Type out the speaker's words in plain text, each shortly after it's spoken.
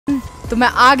तो मैं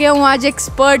आ गया हूँ आज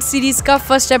एक्सपर्ट सीरीज़ का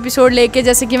फर्स्ट एपिसोड लेके।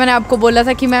 जैसे कि मैंने आपको बोला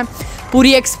था कि मैं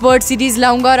पूरी एक्सपर्ट सीरीज़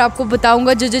लाऊंगा और आपको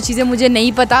बताऊंगा जो जो चीज़ें मुझे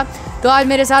नहीं पता। तो आज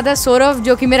मेरे साथ है सौरभ,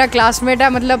 जो कि मेरा क्लासमेट है,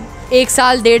 मतलब 1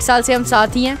 साल 1.5 साल से हम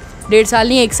साथ ही हैं। 1.5 साल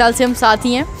नहीं, 1 साल से हम साथ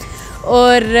ही हैं।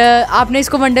 और आपने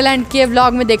इसको वंडरलैंड के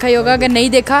व्लॉग में देखा ही होगा, अगर नहीं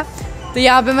देखा तो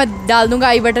यहाँ पे मैं डाल दूँगा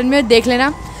आई बटन में, देख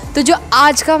लेना। तो जो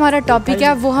आज का हमारा टॉपिक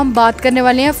है वो हम बात करने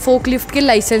वाले हैं फोकलिफ्ट के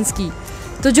लाइसेंस की।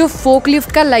 तो जो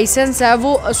फोकलिफ्ट का लाइसेंस है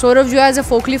वो सौरभ जो है एज ए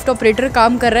फोकलिफ्ट ऑपरेटर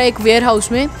काम कर रहा है एक वेयर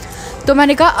हाउस में। तो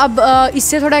मैंने कहा अब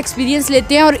इससे थोड़ा एक्सपीरियंस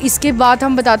लेते हैं और इसके बाद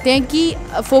हम बताते हैं कि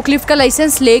फ़ोकलिफ्ट का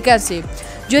लाइसेंस ले कैसे।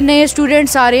 जो नए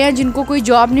स्टूडेंट्स आ रहे हैं जिनको कोई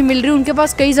जॉब नहीं मिल रही, उनके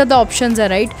पास कई ज़्यादा ऑप्शंस है,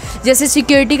 राइट। जैसे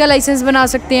सिक्योरिटी का लाइसेंस बना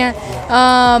सकते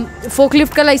हैं,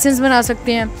 फ़ोकलिफ्ट का लाइसेंस बना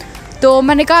सकते हैं। तो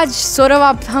मैंने कहा आज सौरभ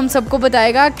आप हम सबको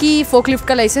बताएगा कि फ़ोकलिफ्ट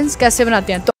का लाइसेंस कैसे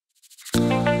बनाते हैं।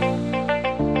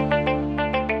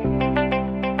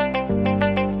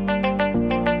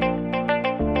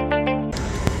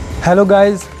 हेलो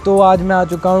गाइस, तो आज मैं आ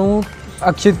चुका हूँ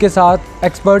अक्षित के साथ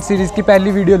एक्सपर्ट सीरीज़ की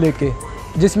पहली वीडियो लेके,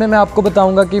 जिसमें मैं आपको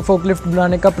बताऊंगा कि फ़ोकलिफ्ट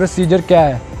बनाने का प्रोसीजर क्या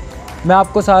है। मैं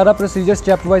आपको सारा प्रोसीजर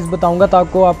स्टेप वाइज बताऊंगा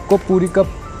ताकि आपको पूरी का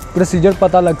प्रोसीजर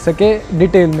पता लग सके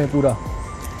डिटेल में पूरा।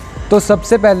 तो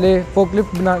सबसे पहले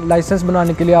फ़ोकलिफ्ट लाइसेंस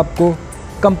बनाने के लिए आपको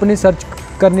कंपनी सर्च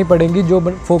करनी पड़ेगी जो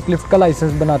फ़ोकलिफ्ट का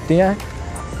लाइसेंस बनाती हैं।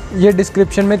 ये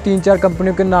डिस्क्रिप्शन में 3-4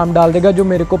 कंपनियों के नाम डाल देगा जो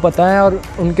मेरे को पता है, और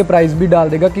उनके प्राइस भी डाल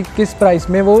देगा कि किस प्राइस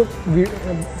में वो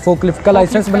फ़ोकलिफ्ट का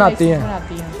लाइसेंस बनाती हैं।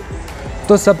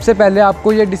 तो सबसे पहले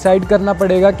आपको ये डिसाइड करना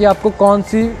पड़ेगा कि आपको कौन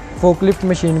सी फ़ोकलिफ्ट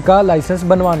मशीन का लाइसेंस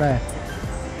बनवाना है,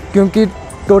 क्योंकि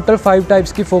टोटल 5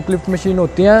 टाइप्स की फ़ोकलिफ्ट मशीन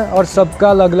होती हैं और सबका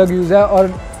अलग अलग यूज़ है।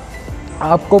 और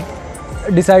आपको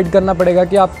डिसाइड करना पड़ेगा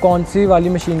कि आप कौन सी वाली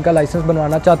मशीन का लाइसेंस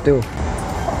बनवाना चाहते हो।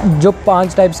 जो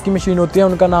 5 टाइप्स की मशीन होती हैं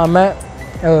उनका नाम है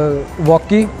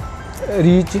walkie,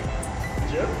 reach,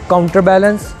 counter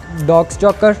balance, dog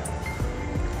stalker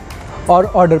और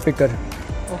ऑर्डर पिकर।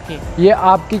 ये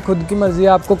आपकी खुद की मर्ज़ी है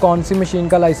आपको कौन सी मशीन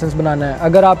का लाइसेंस बनाना है।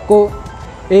 अगर आपको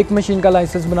एक मशीन का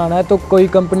लाइसेंस बनाना है तो कोई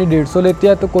कंपनी 150 लेती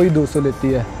है तो कोई 200 लेती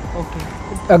है।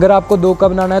 अगर आपको 2 का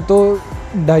बनाना है तो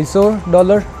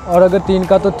 $250, और अगर 3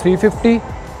 का तो 350,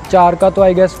 4 का तो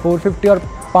आई गेस 450 और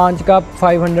 5 का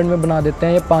 500 में बना देते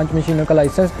हैं ये 5 मशीनों का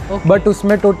लाइसेंस। बट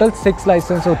उसमें टोटल 6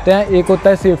 लाइसेंस होते हैं। एक होता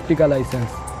है सेफ्टी का लाइसेंस।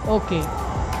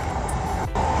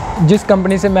 जिस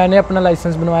कंपनी से मैंने अपना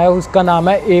लाइसेंस बनवाया उसका नाम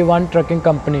है A1 ट्रकिंग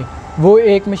कंपनी। वो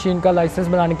एक मशीन का लाइसेंस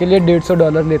बनाने के लिए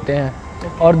 $150 लेते हैं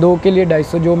और 2 के लिए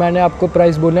 250। जो मैंने आपको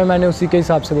प्राइस बोले हैं मैंने उसी के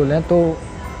हिसाब से बोले हैं। तो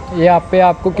ये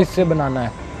आपको किससे बनाना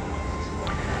है।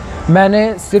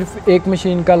 मैंने सिर्फ एक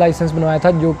मशीन का लाइसेंस बनवाया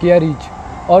था जो कि है रीच,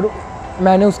 और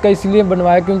मैंने उसका इसलिए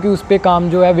बनवाया क्योंकि उस पर काम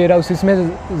जो है वेयर हाउसेस में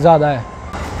ज़्यादा है।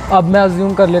 अब मैं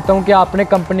अज्यूम कर लेता हूँ कि आपने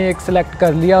कंपनी एक सिलेक्ट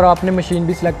कर लिया और आपने मशीन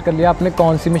भी सिलेक्ट कर लिया, आपने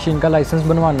कौन सी मशीन का लाइसेंस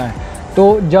बनवाना है।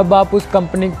 तो जब आप उस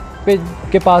कंपनी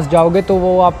के पास जाओगे तो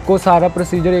वो आपको सारा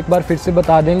प्रोसीजर एक बार फिर से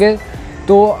बता देंगे।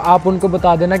 तो आप उनको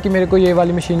बता देना कि मेरे को ये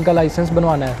वाली मशीन का लाइसेंस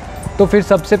बनवाना है। तो फिर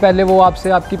सबसे पहले वो आपसे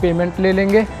आपकी पेमेंट ले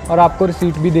लेंगे और आपको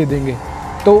रिसीट भी दे देंगे।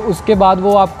 तो उसके बाद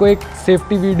वो आपको एक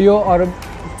सेफ्टी वीडियो और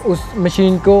उस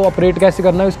मशीन को ऑपरेट कैसे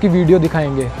करना है उसकी वीडियो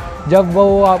दिखाएंगे। जब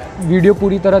वो आप वीडियो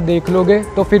पूरी तरह देख लोगे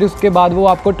तो फिर उसके बाद वो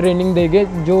आपको ट्रेनिंग देंगे,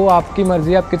 जो आपकी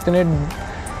मर्ज़ी आप कितने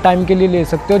टाइम के लिए ले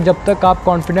सकते हो। जब तक आप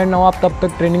कॉन्फिडेंट ना हो आप तब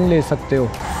तक ट्रेनिंग ले सकते हो।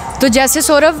 तो जैसे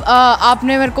सौरभ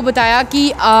आपने मेरे को बताया कि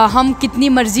हम कितनी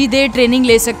मर्ज़ी दे ट्रेनिंग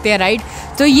ले सकते हैं, राइट।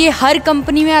 तो ये हर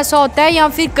कंपनी में ऐसा होता है या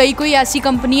फिर कोई ऐसी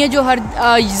कंपनी है जो हर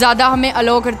ज़्यादा हमें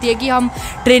अलाउ करती है कि हम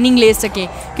ट्रेनिंग ले सकें?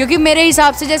 क्योंकि मेरे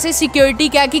हिसाब से जैसे सिक्योरिटी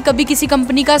क्या है कि कभी किसी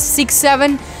कंपनी का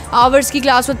 6-7 आवर्स की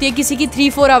क्लास होती है, किसी की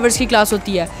 3-4 आवर्स की क्लास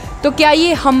होती है। तो क्या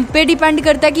ये हम पे डिपेंड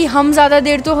करता है कि हम ज़्यादा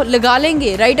देर तो लगा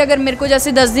लेंगे, राइट। अगर मेरे को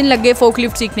जैसे 10 दिन लग गए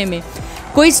फ़ोकलिफ्ट सीखने में,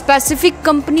 कोई स्पेसिफिक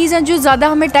कंपनीज़ हैं जो ज़्यादा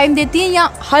हमें टाइम देती हैं, या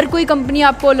हर कोई कंपनी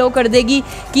आपको अलाउ कर देगी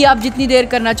कि आप जितनी देर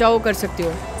करना चाहो कर सकते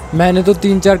हो? मैंने तो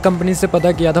 3-4 कंपनी से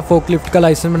पता किया था फ़ोकलिफ्ट का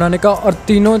लाइसेंस बनाने का, और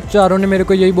चारों ने मेरे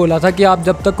को यही बोला था कि आप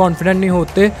जब तक कॉन्फिडेंट नहीं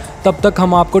होते तब तक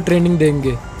हम आपको ट्रेनिंग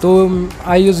देंगे। तो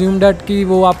आई अज्यूम डैट कि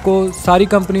वो आपको सारी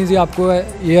कंपनीज आपको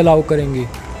ये अलाउ करेंगी।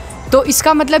 तो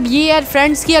इसका मतलब ये है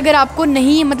फ्रेंड्स कि अगर आपको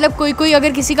नहीं, मतलब कोई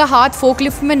अगर किसी का हाथ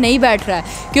फ़ोकलिफ्ट में नहीं बैठ रहा है,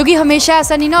 क्योंकि हमेशा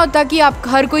ऐसा नहीं ना होता कि आप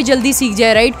हर कोई जल्दी सीख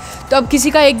जाए, राइट। तो अब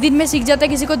किसी का 1 दिन में सीख जाता है,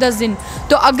 किसी को 10 दिन।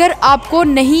 तो अगर आपको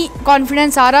नहीं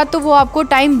कॉन्फिडेंस आ रहा तो वो आपको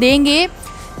टाइम देंगे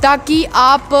ताकि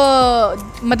आप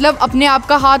मतलब अपने आप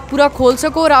का हाथ पूरा खोल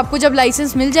सको और आपको जब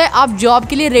लाइसेंस मिल जाए आप जॉब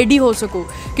के लिए रेडी हो सको।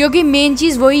 क्योंकि मेन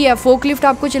चीज़ वही है, फोकलिफ्ट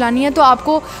आपको चलानी है तो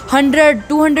आपको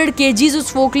 100-200 kgs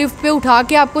उस फोकलिफ्ट पे उठा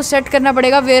के आपको सेट करना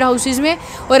पड़ेगा वेयर हाउसेज में,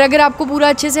 और अगर आपको पूरा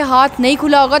अच्छे से हाथ नहीं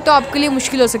खुला होगा तो आपके लिए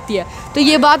मुश्किल हो सकती है। तो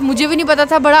ये बात मुझे भी नहीं पता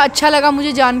था, बड़ा अच्छा लगा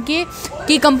मुझे जान के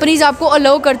कि कंपनीज़ आपको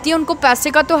अलाउ करती हैं। उनको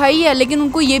पैसे का तो है ही है, लेकिन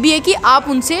उनको ये भी है कि आप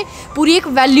उनसे पूरी एक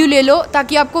वैल्यू ले लो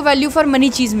ताकि आपको वैल्यू फॉर मनी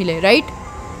चीज़ मिले। राइट।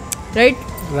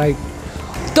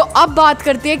 तो अब बात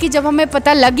करते हैं कि जब हमें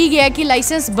पता लग ही गया कि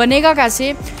लाइसेंस बनेगा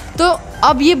कैसे, तो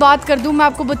अब ये बात कर दूं, मैं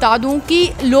आपको बता दूं कि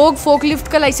लोग फोकलिफ्ट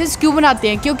का लाइसेंस क्यों बनाते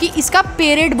हैं। क्योंकि इसका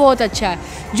पे रेट बहुत अच्छा है,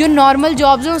 जो नॉर्मल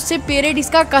जॉब्स हैं उससे पे रेट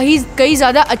इसका कहीं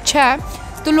ज़्यादा अच्छा है,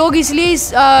 तो लोग इसलिए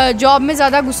इस जॉब में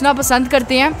ज़्यादा घुसना पसंद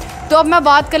करते हैं। तो अब मैं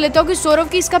बात कर लेता हूँ कि सौरभ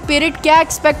की इसका पे रेट क्या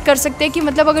एक्सपेक्ट कर सकते हैं, कि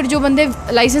मतलब अगर जो बंदे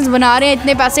लाइसेंस बना रहे हैं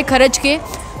इतने पैसे खर्च के,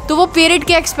 तो वो पे रेट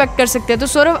क्या एक्सपेक्ट कर सकते हैं। तो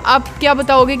सौरभ आप क्या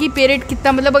बताओगे कि पे रेट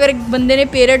कितना, मतलब अगर एक बंदे ने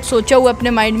पे रेट सोचा हुआ अपने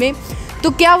माइंड में, तो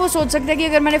क्या वो सोच सकता है कि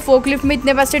अगर मैंने फोकलिफ्ट में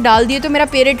इतने पैसे डाल दिए तो मेरा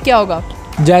पे रेट क्या होगा।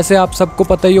 जैसे आप सबको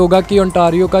पता ही होगा कि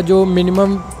ओंटारियो का जो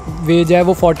मिनिमम वेज है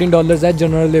वो $14 है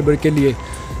जनरल लेबर के लिए।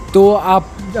 तो आप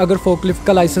अगर फोकलिफ्ट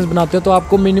का लाइसेंस बनाते हो तो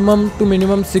आपको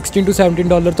मिनिमम $16 to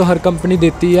 $17 तो हर कंपनी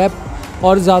देती है,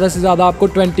 और ज़्यादा से ज़्यादा आपको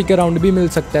 20 के अराउंड भी मिल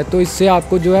सकता है। तो इससे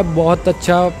आपको जो है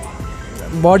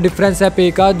बहुत डिफरेंस है पे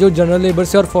का, जो जनरल लेबर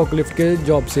से और फोकलिफ्ट के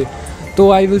जॉब से।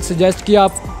 तो आई विल सजेस्ट कि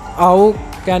आप आओ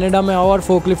कनाडा में आओ और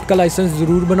फोकलिफ्ट का लाइसेंस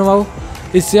ज़रूर बनवाओ।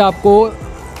 इससे आपको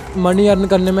मनी अर्न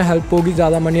करने में हेल्प होगी,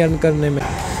 ज़्यादा मनी अर्न करने में।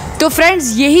 तो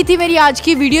फ्रेंड्स यही थी मेरी आज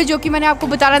की वीडियो, जो कि मैंने आपको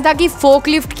बताना था कि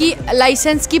फोकलिफ्ट की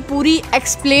लाइसेंस की पूरी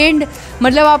एक्सप्लेन्ड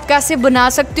मतलब आप कैसे बना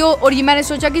सकते हो। और ये मैंने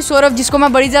सोचा कि सौरभ, जिसको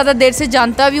मैं बड़ी ज़्यादा देर से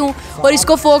जानता भी हूँ और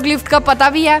इसको फोकलिफ्ट का पता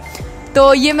भी है,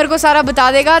 तो ये मेरे को सारा बता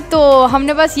देगा। तो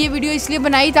हमने बस ये वीडियो इसलिए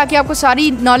बनाई ताकि आपको सारी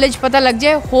नॉलेज पता लग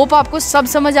जाए। होप आपको सब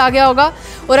समझ आ गया होगा,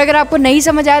 और अगर आपको नहीं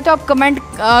समझ आया तो आप कमेंट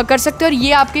कर सकते हो, और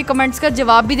ये आपके कमेंट्स का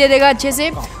जवाब भी दे देगा अच्छे से।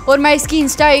 और मैं इसकी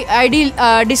इंस्टा आईडी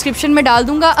डिस्क्रिप्शन में डाल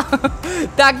दूँगा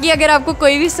ताकि अगर आपको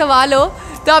कोई भी सवाल हो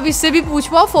तो आप इससे भी पूछ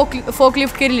पाओ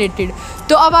फोकलिफ्ट के रिलेटेड।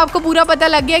 तो अब आपको पूरा पता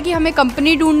लग गया कि हमें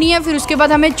कंपनी ढूंढनी है, फिर उसके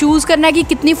बाद हमें चूज़ करना है कि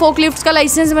कितनी फोकलिफ्ट्स का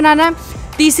लाइसेंस बनाना है।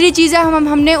 तीसरी चीज़ है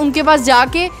हमने उनके पास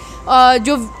जाके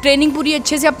जो ट्रेनिंग पूरी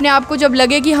अच्छे से, अपने आप को जब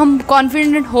लगे कि हम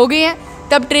कॉन्फिडेंट हो गए हैं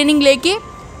तब ट्रेनिंग लेके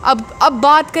अब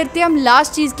बात करते हैं हम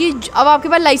लास्ट चीज़ की। अब आपके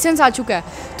पास लाइसेंस आ चुका है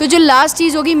तो जो लास्ट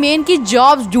चीज़ होगी मेन, की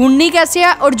जॉब्स ढूंढनी कैसे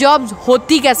है और जॉब्स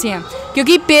होती कैसे हैं,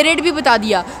 क्योंकि पे रेट भी बता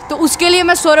दिया। तो उसके लिए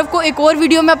मैं सौरभ को एक और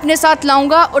वीडियो में अपने साथ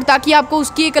लाऊंगा, और ताकि आपको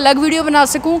उसकी एक अलग वीडियो बना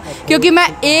सकूं, क्योंकि मैं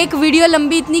एक वीडियो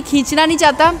लंबी इतनी खींचना नहीं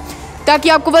चाहता, ताकि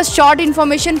आपको बस शॉर्ट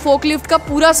इन्फॉर्मेशन फोकलिफ्ट का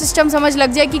पूरा सिस्टम समझ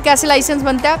लग जाए कि कैसे लाइसेंस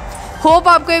बनता है। होप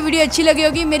आपको ये वीडियो अच्छी लगी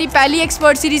होगी। मेरी पहली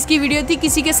एक्सपर्ट सीरीज़ की वीडियो थी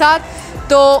किसी के साथ,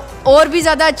 तो और भी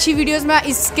ज़्यादा अच्छी वीडियोस मैं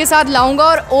इसके साथ लाऊंगा,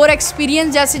 और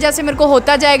एक्सपीरियंस जैसे जैसे मेरे को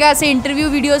होता जाएगा ऐसे इंटरव्यू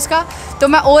वीडियोस का, तो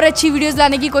मैं और अच्छी वीडियोस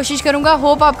लाने की कोशिश करूंगा।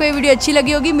 होप आपको ये वीडियो अच्छी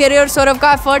लगी होगी। मेरे और सौरभ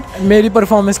का एफर्ट, मेरी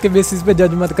परफॉर्मेंस के बेसिस पे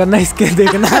जज मत करना, इसके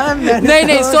देखना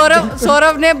नहीं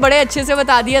सौरभ ने बड़े अच्छे से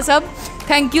बता दिया सब।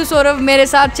 थैंक यू सौरभ, मेरे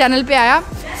साथ चैनल पे आया।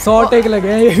 100 टेक लगे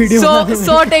हैं ये वीडियो,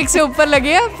 100 टेक से ऊपर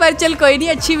लगे हैं, पर चल कोई नहीं,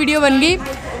 अच्छी वीडियो बन गई।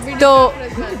 तो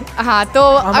हाँ, तो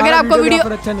अगर आपको वीडियो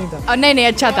अच्छा नहीं था, नहीं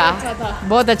अच्छा था,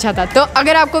 बहुत अच्छा था। तो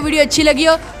अगर आपको वीडियो अच्छी लगी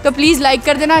हो तो प्लीज़ लाइक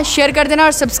कर देना, शेयर कर देना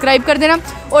और सब्सक्राइब कर देना।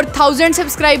 और 1000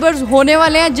 सब्सक्राइबर्स होने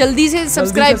वाले हैं, जल्दी से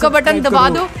सब्सक्राइब का बटन दबा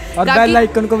दो, और बेल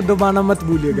आइकन को दबाना मत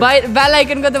भूलिएगा। बेल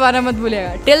आइकन को दबाना मत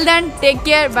भूलिएगा। Till then take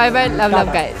care, bye bye,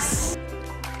 love guys.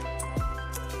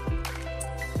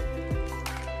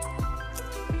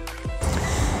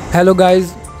 Hello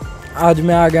guys, आज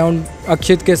मैं आ गया हूँ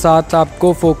अक्षित के साथ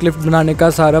आपको फोकलिफ्ट बनाने का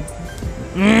सारा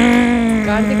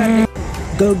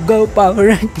गो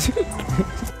पावर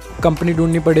कंपनी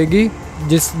ढूंढनी पड़ेगी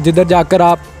जिधर जाकर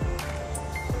आप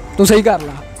तो सही कर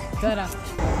ला।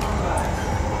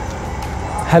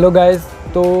 हेलो गाइज,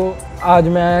 तो आज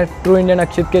मैं ट्रू इंडियन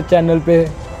अक्षित के चैनल पे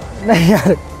नहीं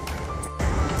यार,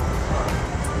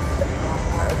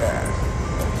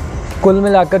 कुल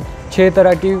मिलाकर 6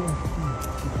 तरह की